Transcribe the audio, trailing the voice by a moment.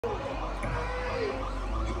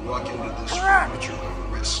walk into this room at your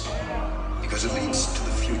own risk, because it leads to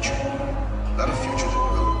the future. Not a future that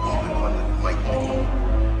will be, but one that might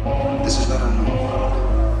be. This is not a new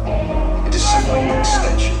world. It is simply an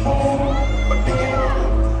extension of what began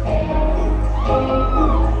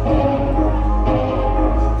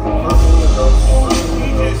We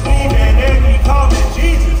just leaving and he calling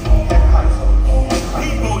Jesus.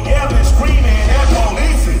 People yelling, screaming at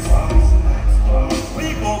polices.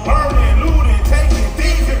 People burning, looting, taking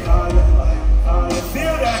thieves.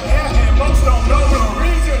 Feel the air and most don't know the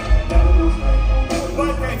reason.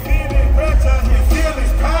 But they feeling better and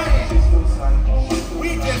feeling pain. We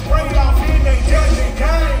just prayed off in they judging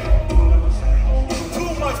game.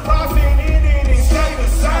 Too much profit in it and stay the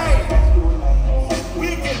same. We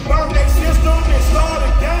can burn their system and start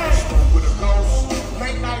again. With a ghost.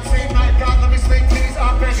 Late night, same night, God let me sleep, please,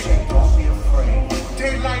 I'm begging you. Don't be afraid.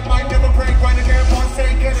 Daylight might never break, right again, once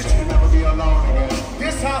they get it, you'll never be alone again.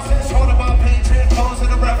 This house is haunted by patriot clothes and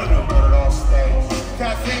the revenue. Murdered off stage.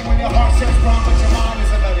 That thing when your heart says wrong, but your mind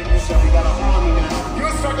isn't letting you. So we got a army now.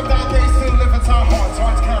 You're struck about they still live inside hearts,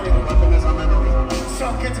 hearts carry the weapon as a memory.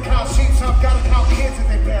 Some get to count sheep, some gotta count kids that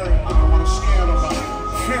they bury. I don't wanna scare nobody.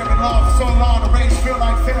 Fear and love for so long, the race feel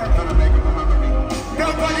like fair. Gonna make them remember me.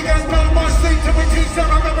 Nobody gets no more sleep till we teach them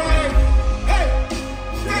remember it. Hey,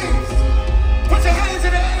 Thieves, put your hands in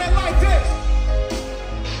the air like this.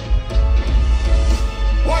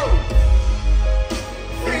 Whoa.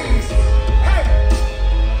 Thieves, hey.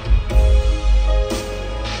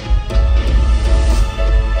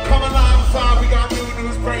 Come alive, fire, we got new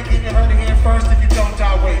news breaking. You heard it here first, if you don't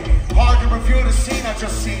die waiting. Hard to review the scene I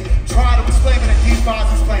just seen. Try to explain it in deep eyes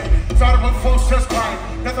explain. Started with folks just crying.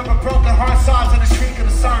 Nothing but broken heart sighs and the shriek of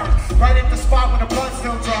the sirens. Right at the spot where the blood's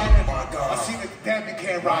still drying. I seen the dead you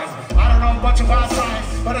can't rise. I don't know much about science,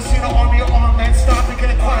 but I seen an army of armed men stop and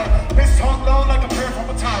get quiet. Mist hung low like a prayer from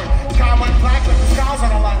a tyrant. Sky went black like the skies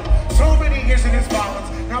on a line. So many years in this violence.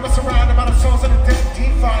 Now we're surrounded by the souls of the dead,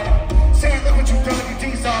 deep fire. Saying look what you've done, you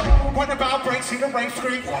desire. When about breaks, see the rape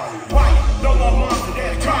scream.